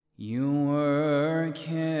You were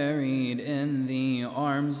carried in the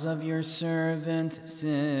arms of your servant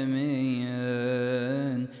Simeon.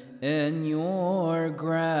 In your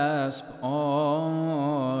grasp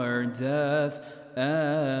are death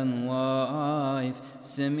and life.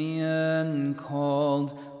 Simeon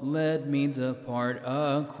called, "Let me depart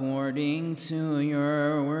according to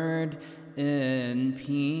your word." In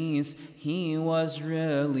peace he was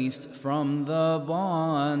released from the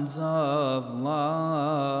bonds of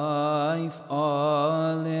life.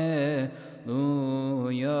 Alleluia,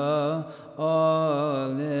 alleluia,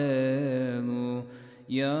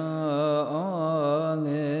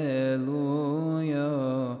 alleluia,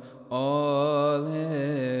 alleluia.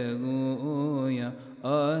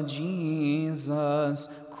 Jesus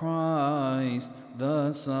Christ,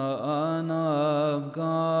 the Son of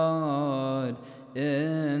God,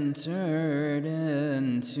 entered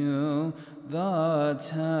into the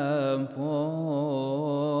temple.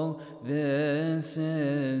 This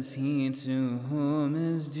is he to whom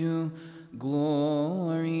is due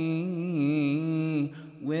glory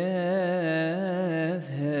with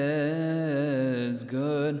his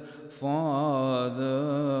good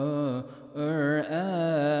Father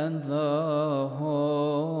and the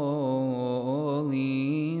Holy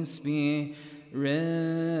Spirit,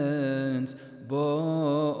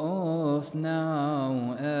 both now